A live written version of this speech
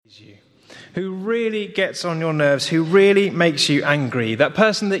you, who really gets on your nerves, who really makes you angry, that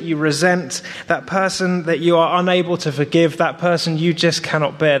person that you resent, that person that you are unable to forgive, that person you just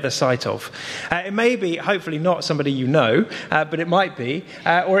cannot bear the sight of. It may be, hopefully not somebody you know, but it might be,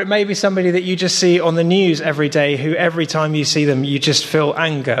 or it may be somebody that you just see on the news every day, who every time you see them, you just feel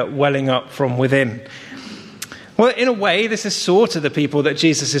anger welling up from within. Well, in a way, this is sort of the people that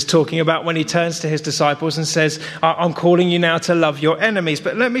Jesus is talking about when he turns to his disciples and says, I'm calling you now to love your enemies.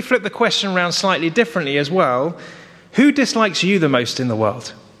 But let me flip the question around slightly differently as well. Who dislikes you the most in the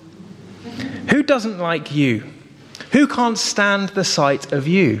world? Who doesn't like you? Who can't stand the sight of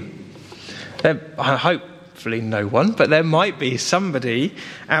you? Hopefully no one, but there might be somebody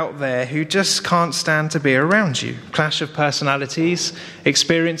out there who just can't stand to be around you. Clash of personalities,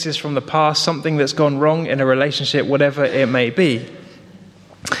 experiences from the past, something that's gone wrong in a relationship, whatever it may be.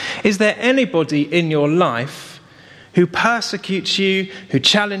 Is there anybody in your life who persecutes you, who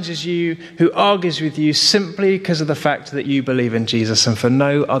challenges you, who argues with you simply because of the fact that you believe in Jesus and for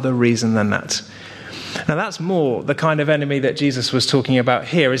no other reason than that? Now that's more the kind of enemy that Jesus was talking about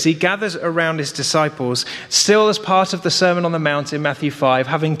here, as he gathers around his disciples, still as part of the Sermon on the Mount in Matthew 5,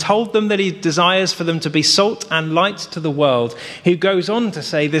 having told them that he desires for them to be salt and light to the world. He goes on to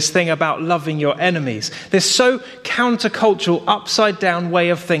say this thing about loving your enemies. This so countercultural, upside-down way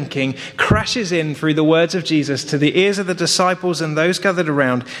of thinking crashes in through the words of Jesus to the ears of the disciples and those gathered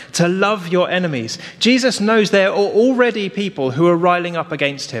around, to love your enemies. Jesus knows there are already people who are riling up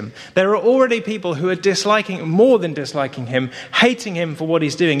against him. There are already people who are more than disliking him, hating him for what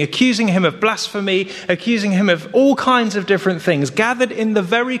he's doing, accusing him of blasphemy, accusing him of all kinds of different things, gathered in the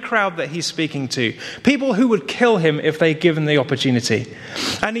very crowd that he's speaking to. People who would kill him if they're given the opportunity.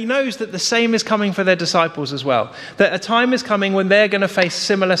 And he knows that the same is coming for their disciples as well. That a time is coming when they're going to face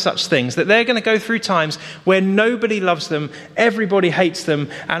similar such things. That they're going to go through times where nobody loves them, everybody hates them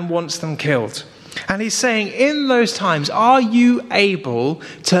and wants them killed. And he's saying, in those times, are you able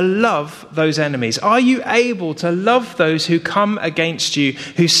to love those enemies? Are you able to love those who come against you,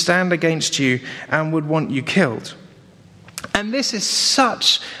 who stand against you and would want you killed? And this is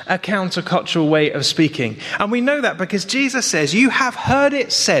such a countercultural way of speaking. And we know that because Jesus says, you have heard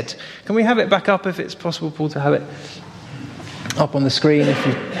it said. Can we have it back up if it's possible, Paul, to have it up on the screen if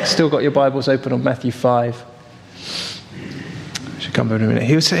you've still got your Bibles open on Matthew 5? Come back in a minute.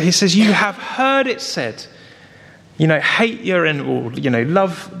 He says, you have heard it said, hate your enemy,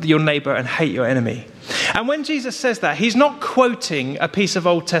 love your neighbor and hate your enemy. And when Jesus says that, he's not quoting a piece of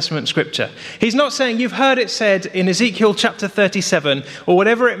Old Testament scripture. He's not saying, you've heard it said in Ezekiel chapter 37 or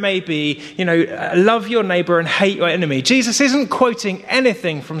whatever it may be, love your neighbor and hate your enemy. Jesus isn't quoting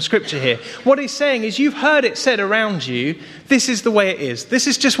anything from scripture here. What he's saying is, you've heard it said around you, this is the way it is. This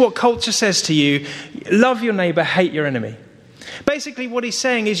is just what culture says to you. Love your neighbor, hate your enemy. Basically, what he's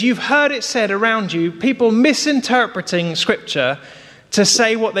saying is, you've heard it said around you, people misinterpreting Scripture to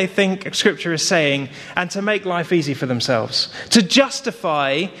say what they think Scripture is saying and to make life easy for themselves, to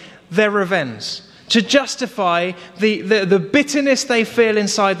justify their revenge, to justify the bitterness they feel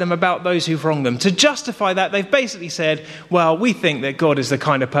inside them about those who've wronged them. To justify that, they've basically said, well, we think that God is the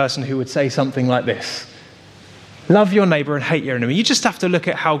kind of person who would say something like this. Love your neighbor and hate your enemy. You just have to look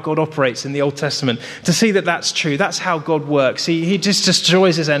at how God operates in the Old Testament to see that that's true. That's how God works. He just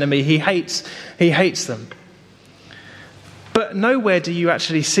destroys his enemy. He hates them. But nowhere do you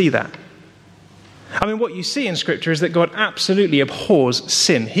actually see that. I mean, what you see in Scripture is that God absolutely abhors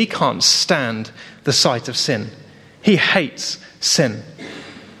sin. He can't stand the sight of sin. He hates sin.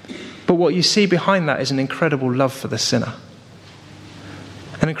 But what you see behind that is an incredible love for the sinner.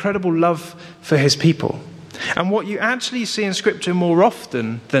 An incredible love for his people. And what you actually see in Scripture more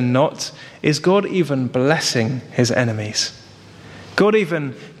often than not is God even blessing his enemies. God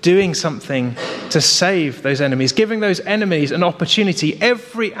even doing something to save those enemies, giving those enemies an opportunity.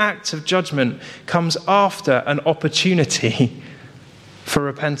 Every act of judgment comes after an opportunity for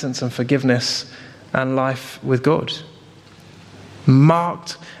repentance and forgiveness and life with God.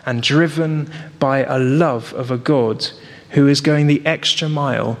 Marked and driven by a love of a God who is going the extra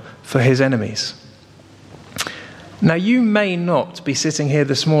mile for his enemies. Now, you may not be sitting here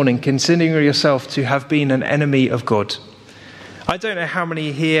this morning considering yourself to have been an enemy of God. I don't know how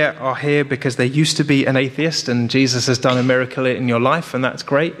many here are here because they used to be an atheist and Jesus has done a miracle in your life, and that's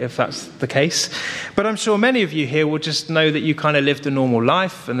great if that's the case. But I'm sure many of you here will just know that you kind of lived a normal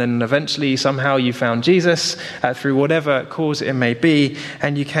life and then eventually somehow you found Jesus through whatever cause it may be,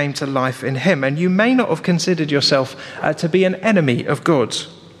 and you came to life in him. And you may not have considered yourself to be an enemy of God.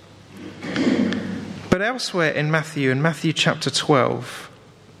 But elsewhere in Matthew chapter 12,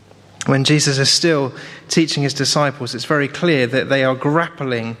 When Jesus is still teaching his disciples, it's very clear that they are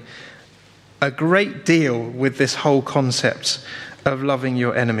grappling a great deal with this whole concept of loving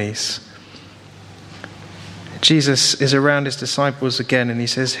your enemies. Jesus is around his disciples again and he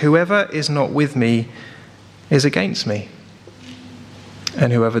says, "Whoever is not with me is against me,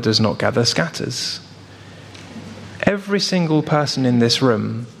 and whoever does not gather scatters." Every single person in this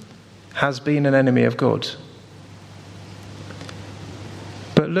room has been an enemy of God.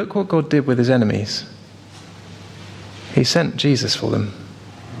 But look what God did with his enemies. He sent Jesus for them.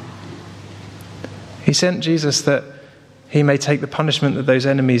 He sent Jesus that he may take the punishment that those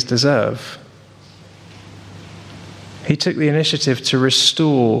enemies deserve. He took the initiative to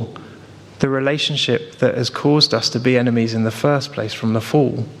restore the relationship that has caused us to be enemies in the first place from the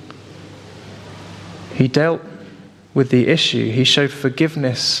fall. He dealt with the issue. He showed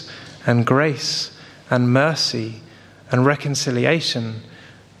forgiveness and grace and mercy and reconciliation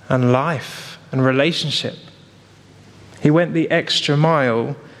and life and relationship. He went the extra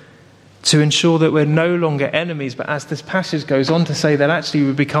mile to ensure that we're no longer enemies, but as this passage goes on to say, that actually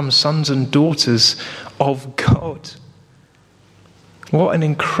we become sons and daughters of God. What an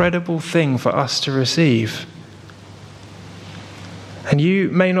incredible thing for us to receive. And you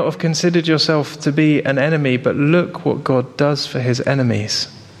may not have considered yourself to be an enemy, but look what God does for his enemies.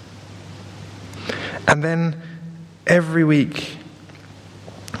 And then every week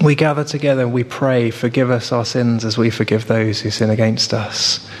we gather together and we pray, "Forgive us our sins as we forgive those who sin against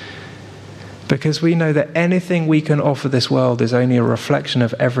us." Because we know that anything we can offer this world is only a reflection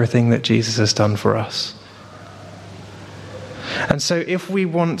of everything that Jesus has done for us. And so if we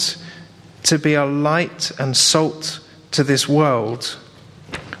want to be a light and salt to this world,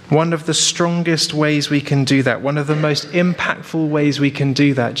 one of the strongest ways we can do that, one of the most impactful ways we can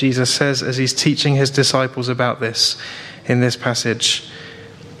do that, Jesus says as he's teaching his disciples about this in this passage,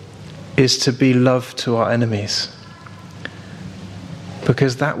 is to be love to our enemies.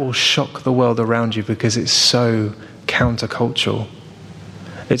 Because that will shock the world around you, because it's so countercultural.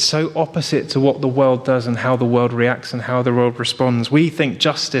 It's so opposite to what the world does and how the world reacts and how the world responds. We think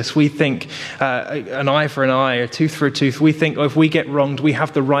justice, we think an eye for an eye, a tooth for a tooth. We think if we get wronged, we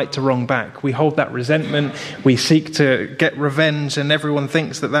have the right to wrong back. We hold that resentment, we seek to get revenge, and everyone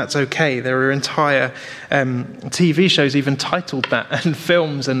thinks that that's okay. There are entire TV shows even titled that, and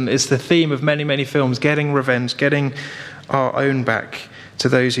films, and it's the theme of many, many films, getting revenge, getting our own back to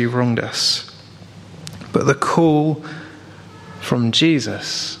those who wronged us. But the call from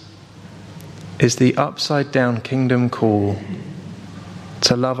Jesus is the upside down kingdom call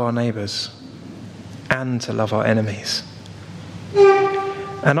to love our neighbours and to love our enemies.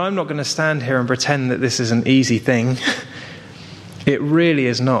 And I'm not going to stand here and pretend that this is an easy thing. It really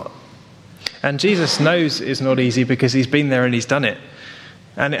is not. And Jesus knows it's not easy because he's been there and he's done it.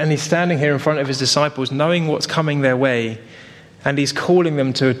 And he's standing here in front of his disciples knowing what's coming their way, and he's calling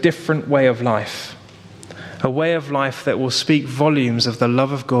them to a different way of life. A way of life that will speak volumes of the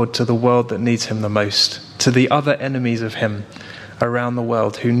love of God to the world that needs him the most, to the other enemies of him around the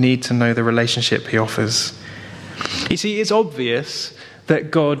world who need to know the relationship he offers. You see, it's obvious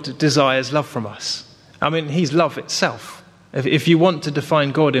that God desires love from us. I mean, he's love itself. If you want to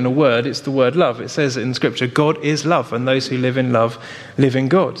define God in a word, it's the word love. It says in Scripture, God is love, and those who live in love live in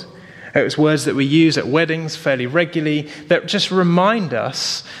God. It's words that we use at weddings fairly regularly that just remind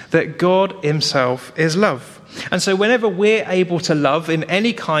us that God himself is love. And so whenever we're able to love in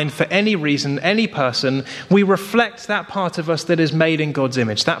any kind, for any reason, any person, we reflect that part of us that is made in God's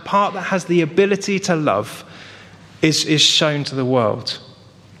image. That part that has the ability to love is shown to the world.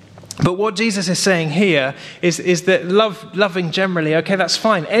 But what Jesus is saying here is that loving generally, okay, that's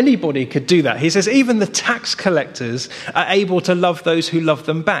fine. Anybody could do that. He says even the tax collectors are able to love those who love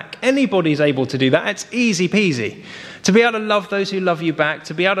them back. Anybody's able to do that. It's easy peasy. To be able to love those who love you back,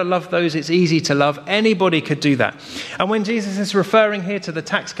 to be able to love those it's easy to love, anybody could do that. And when Jesus is referring here to the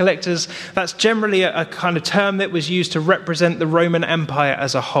tax collectors, that's generally a kind of term that was used to represent the Roman Empire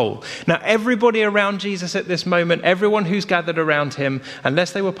as a whole. Now, everybody around Jesus at this moment, everyone who's gathered around him,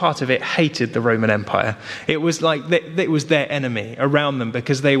 unless they were part of it, hated the Roman Empire. It was like it was their enemy around them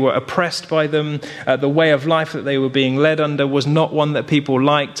because they were oppressed by them. The way of life that they were being led under was not one that people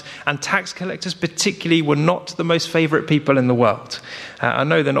liked. And tax collectors particularly were not the most favourite people in the world. I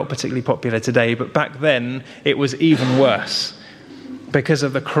know they're not particularly popular today, but back then it was even worse because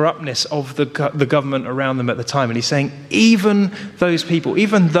of the corruptness of the government around them at the time. And he's saying even those people,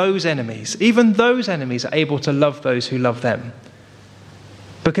 even those enemies are able to love those who love them.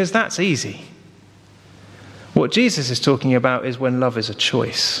 Because that's easy. What Jesus is talking about is when love is a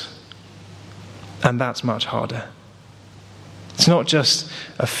choice. And that's much harder. It's not just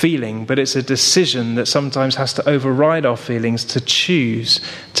a feeling, but it's a decision that sometimes has to override our feelings to choose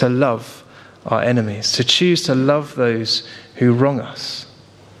to love our enemies, to choose to love those who wrong us.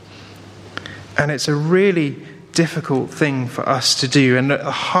 And it's a really difficult thing for us to do. And at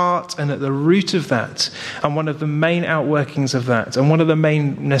the heart and at the root of that, and one of the main outworkings of that, and one of the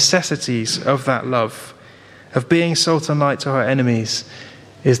main necessities of that love, of being salt and light to our enemies,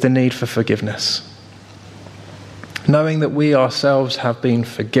 is the need for forgiveness. Knowing that we ourselves have been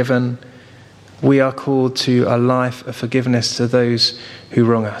forgiven, we are called to a life of forgiveness to those who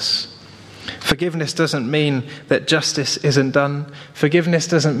wrong us. Forgiveness doesn't mean that justice isn't done. Forgiveness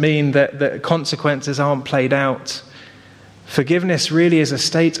doesn't mean that consequences aren't played out. Forgiveness really is a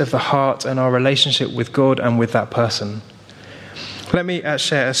state of the heart and our relationship with God and with that person. Let me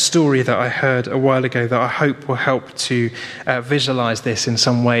share a story that I heard a while ago that I hope will help to visualize this in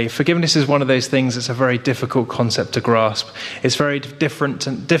some way. Forgiveness is one of those things that's a very difficult concept to grasp. It's very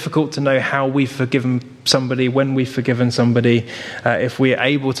difficult to know how we've forgiven somebody, when we've forgiven somebody, if we're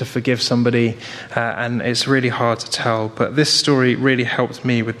able to forgive somebody, and it's really hard to tell. But this story really helped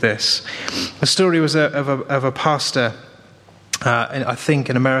me with this. The story was of a pastor, I think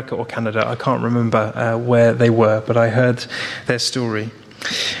in America or Canada. I can't remember where they were, but I heard their story.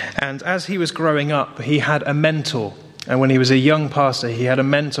 And as he was growing up, he had a mentor. And when he was a young pastor, he had a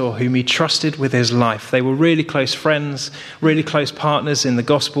mentor whom he trusted with his life. They were really close friends, really close partners in the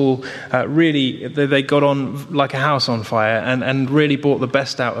gospel. Really, they got on like a house on fire and really brought the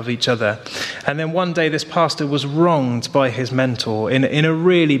best out of each other. And then one day, this pastor was wronged by his mentor in a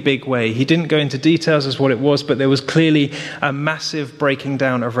really big way. He didn't go into details as what it was, but there was clearly a massive breaking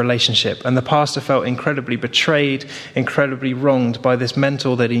down of relationship. And the pastor felt incredibly betrayed, incredibly wronged by this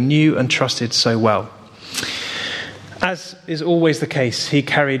mentor that he knew and trusted so well. As is always the case, he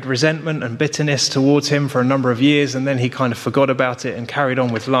carried resentment and bitterness towards him for a number of years, and then he kind of forgot about it and carried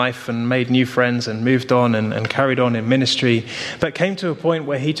on with life and made new friends and moved on and carried on in ministry, but came to a point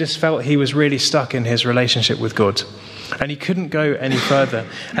where he just felt he was really stuck in his relationship with God, and he couldn't go any further.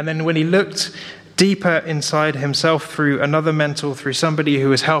 And then when he looked deeper inside himself through another mentor, through somebody who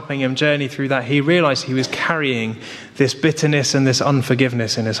was helping him journey through that, he realized he was carrying this bitterness and this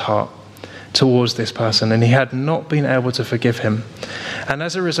unforgiveness in his heart towards this person, and he had not been able to forgive him. And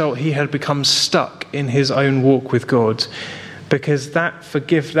as a result, he had become stuck in his own walk with God because that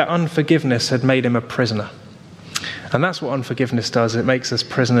unforgiveness had made him a prisoner. And that's what unforgiveness does. It makes us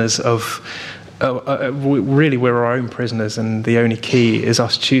prisoners of, really we're our own prisoners, and the only key is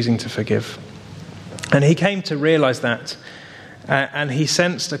us choosing to forgive. And he came to realize that, and he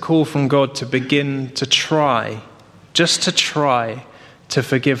sensed a call from God to begin to try, just to try to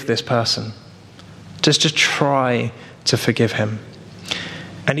forgive this person, just to try to forgive him.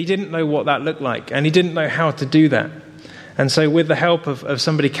 And he didn't know what that looked like, and he didn't know how to do that. And so with the help of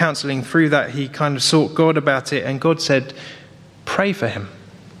somebody counseling through that, he kind of sought God about it, and God said, pray for him.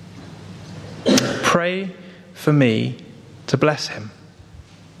 Pray for me to bless him.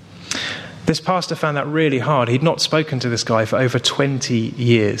 This pastor found that really hard. He'd not spoken to this guy for over 20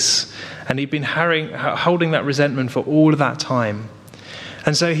 years, and he'd been holding that resentment for all of that time.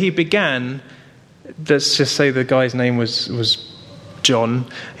 And so he began, let's just say the guy's name was John.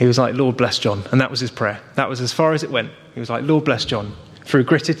 He was like, Lord bless John. And that was his prayer. That was as far as it went. He was like, Lord bless John. Through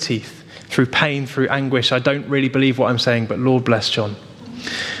gritted teeth, through pain, through anguish. I don't really believe what I'm saying, but Lord bless John.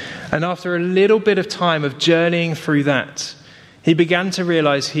 And after a little bit of time of journeying through that, he began to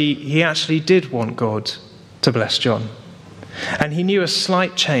realize he actually did want God to bless John. And he knew a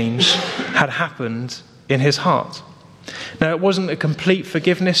slight change had happened in his heart. Now, it wasn't a complete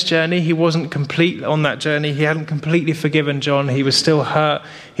forgiveness journey. He wasn't complete on that journey. He hadn't completely forgiven John. He was still hurt.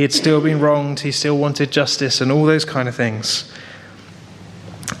 He had still been wronged. He still wanted justice and all those kind of things.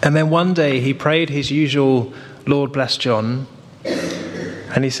 And then one day he prayed his usual, Lord bless John.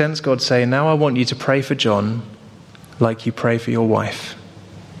 And he sensed God say, now I want you to pray for John like you pray for your wife.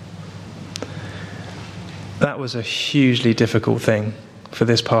 That was a hugely difficult thing for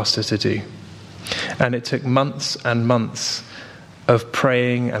this pastor to do. And it took months and months of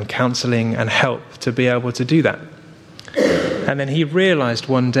praying and counseling and help to be able to do that. And then he realized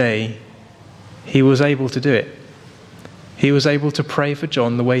one day he was able to do it. He was able to pray for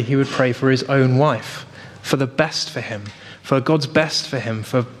John the way he would pray for his own wife, for the best for him, for God's best for him,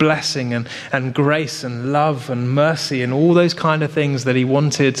 for blessing and grace and love and mercy and all those kind of things that he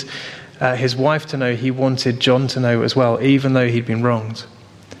wanted his wife to know, he wanted John to know as well, even though he'd been wronged.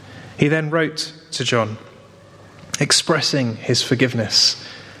 He then wrote to John, expressing his forgiveness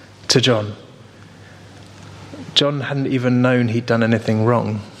to John. John hadn't even known he'd done anything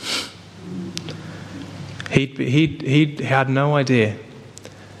wrong. He had no idea.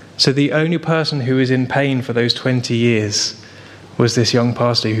 So the only person who was in pain for those 20 years was this young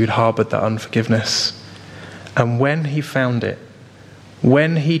pastor who'd harbored that unforgiveness. And when he found it,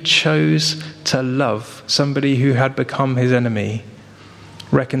 when he chose to love somebody who had become his enemy,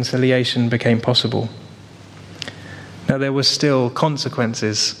 reconciliation became possible. Now, there were still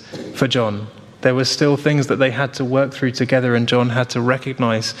consequences for John. There were still things that they had to work through together, and John had to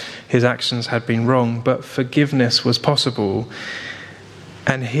recognize his actions had been wrong, but forgiveness was possible.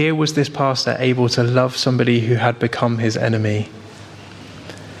 And here was this pastor able to love somebody who had become his enemy.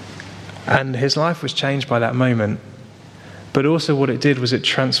 And his life was changed by that moment. But also what it did was it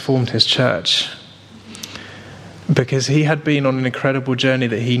transformed his church. Because he had been on an incredible journey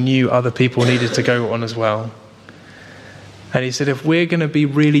that he knew other people needed to go on as well. And he said, if we're going to be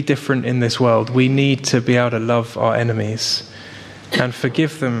really different in this world, we need to be able to love our enemies and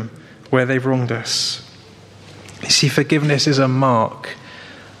forgive them where they've wronged us. You see, forgiveness is a mark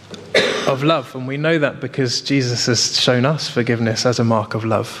of love. And we know that because Jesus has shown us forgiveness as a mark of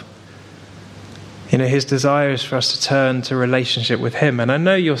love. You know, his desire is for us to turn to relationship with him. And I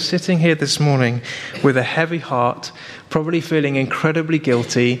know you're sitting here this morning with a heavy heart, probably feeling incredibly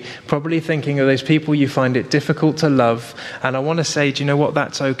guilty, probably thinking of those people you find it difficult to love. And I want to say, do you know what?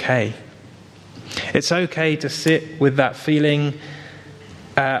 That's okay. It's okay to sit with that feeling.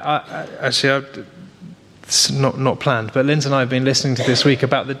 It's not planned, but Linz and I have been listening to this week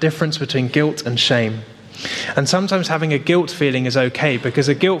about the difference between guilt and shame. And sometimes having a guilt feeling is okay, because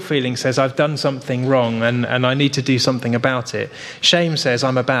a guilt feeling says I've done something wrong and I need to do something about it. Shame says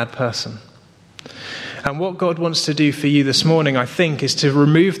I'm a bad person. And what God wants to do for you this morning, I think, is to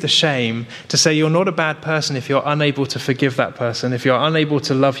remove the shame, to say you're not a bad person if you're unable to forgive that person, if you're unable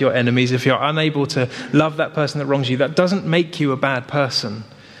to love your enemies, if you're unable to love that person that wrongs you. That doesn't make you a bad person.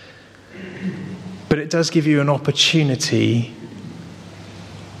 But it does give you an opportunity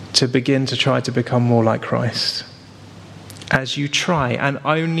to begin to try to become more like Christ. As you try, and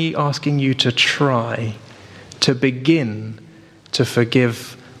only asking you to try, to begin to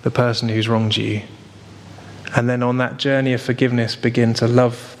forgive the person who's wronged you. And then on that journey of forgiveness, begin to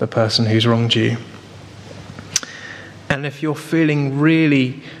love the person who's wronged you. And if you're feeling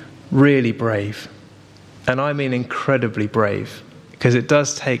really, really brave, and I mean incredibly brave, because it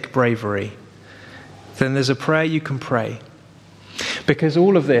does take bravery, then there's a prayer you can pray. Because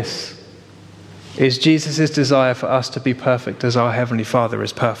all of this is Jesus' desire for us to be perfect as our Heavenly Father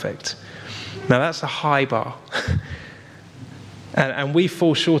is perfect. Now that's a high bar. and we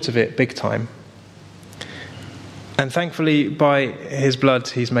fall short of it big time. And thankfully, by his blood,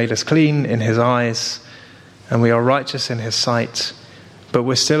 he's made us clean in his eyes, and we are righteous in his sight, but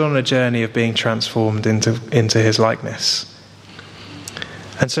we're still on a journey of being transformed into his likeness.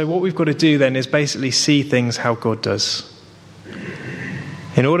 And so what we've got to do then is basically see things how God does.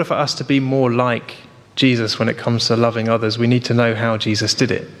 In order for us to be more like Jesus when it comes to loving others, we need to know how Jesus did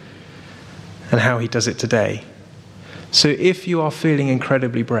it and how he does it today. So if you are feeling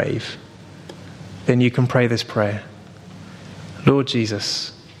incredibly brave, then you can pray this prayer. Lord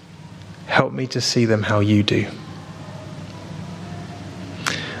Jesus, help me to see them how you do.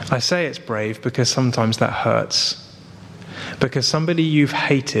 I say it's brave because sometimes that hurts. Because somebody you've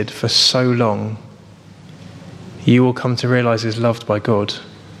hated for so long, you will come to realize is loved by God.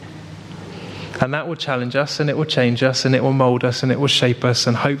 And that will challenge us, and it will change us, and it will mold us, and it will shape us,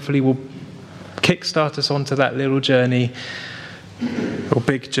 and hopefully will kickstart us onto that little journey, or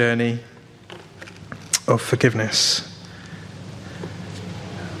big journey, of forgiveness.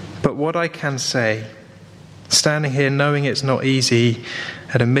 But what I can say, standing here knowing it's not easy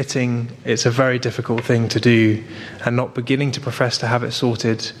and admitting it's a very difficult thing to do and not beginning to profess to have it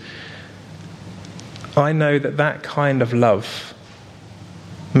sorted, I know that that kind of love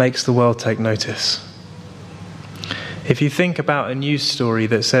makes the world take notice. If you think about a news story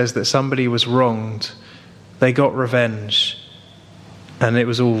that says that somebody was wronged, they got revenge, and that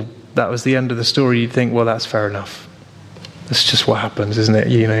was the end of the story, you'd think, well, that's fair enough. That's just what happens, isn't it?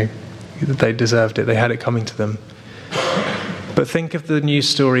 You know, they deserved it. They had it coming to them. But think of the news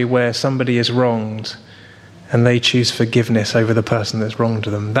story where somebody is wronged and they choose forgiveness over the person that's wronged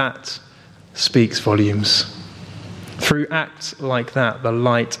them. That speaks volumes. Through acts like that, the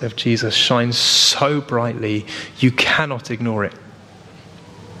light of Jesus shines so brightly, you cannot ignore it.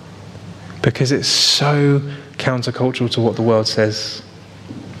 Because it's so countercultural to what the world says.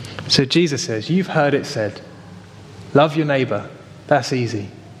 So Jesus says, you've heard it said, love your neighbour, that's easy.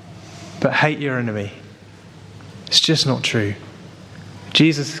 But hate your enemy. It's just not true.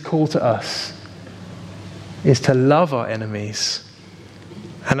 Jesus' call to us is to love our enemies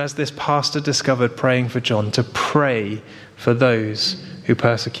And as this pastor discovered praying for John, to pray for those who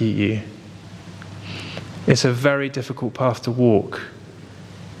persecute you. It's a very difficult path to walk,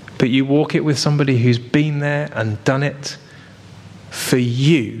 but you walk it with somebody who's been there and done it for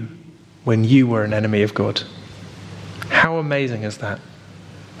you when you were an enemy of God. How amazing is that?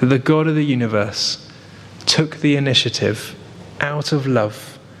 That the God of the universe took the initiative out of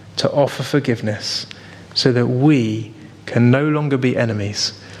love to offer forgiveness so that we can no longer be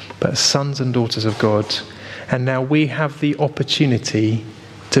enemies, but sons and daughters of God. And now we have the opportunity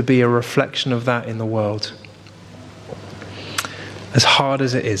to be a reflection of that in the world. As hard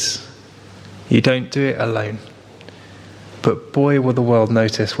as it is, you don't do it alone. But boy, will the world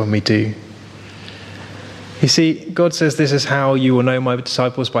notice when we do. You see, God says this is how you will know my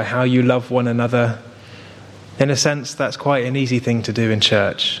disciples, by how you love one another. In a sense, that's quite an easy thing to do in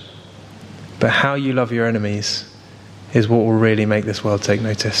church. But how you love your enemies is what will really make this world take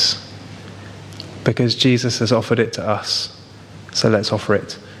notice. Because Jesus has offered it to us. So let's offer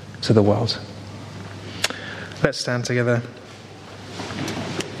it to the world. Let's stand together.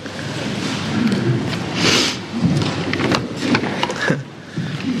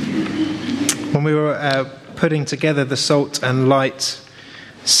 When we were putting together the Salt and Light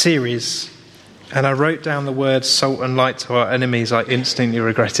series, and I wrote down the words salt and light to our enemies, I instantly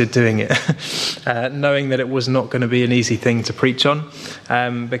regretted doing it, knowing that it was not going to be an easy thing to preach on,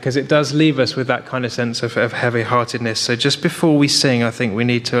 because it does leave us with that kind of sense of heavy-heartedness. So just before we sing, I think we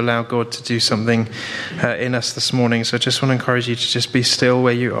need to allow God to do something in us this morning. So I just want to encourage you to just be still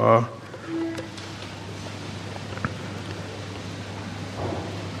where you are.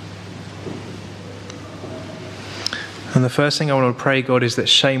 And the first thing I want to pray, God, is that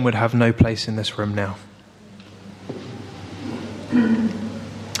shame would have no place in this room now.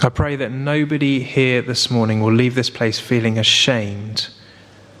 I pray that nobody here this morning will leave this place feeling ashamed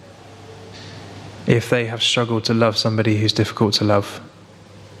if they have struggled to love somebody who's difficult to love.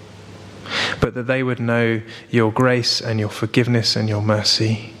 But that they would know your grace and your forgiveness and your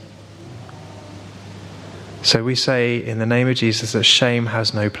mercy. So we say in the name of Jesus that shame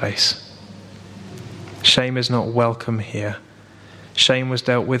has no place. Shame is not welcome here. Shame was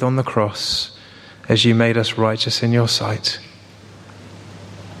dealt with on the cross as you made us righteous in your sight.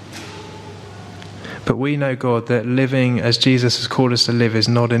 But we know, God, that living as Jesus has called us to live is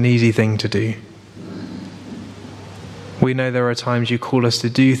not an easy thing to do. We know there are times you call us to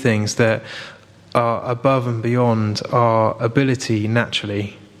do things that are above and beyond our ability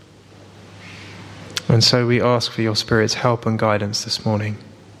naturally. And so we ask for your Spirit's help and guidance this morning.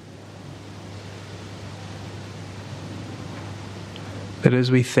 That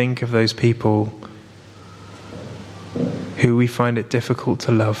as we think of those people who we find it difficult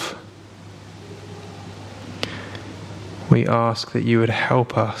to love, we ask that you would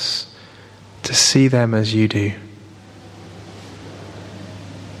help us to see them as you do.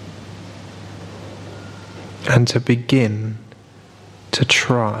 And to begin to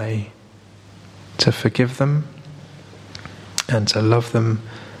try to forgive them and to love them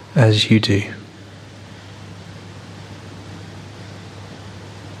as you do.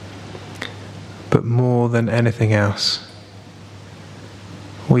 But more than anything else,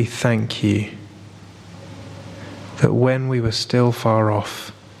 we thank you that when we were still far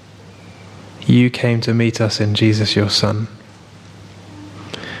off, you came to meet us in Jesus, your Son.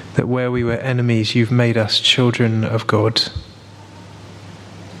 That where we were enemies, you've made us children of God.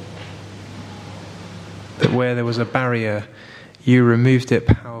 That where there was a barrier, you removed it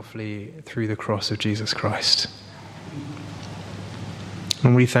powerfully through the cross of Jesus Christ.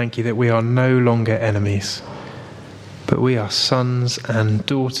 And we thank you that we are no longer enemies, but we are sons and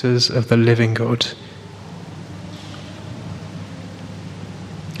daughters of the living God.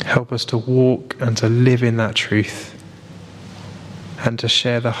 Help us to walk and to live in that truth, and to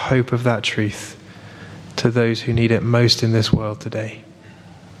share the hope of that truth to those who need it most in this world today.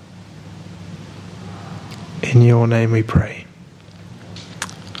 In your name we pray.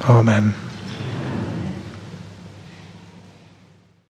 Amen.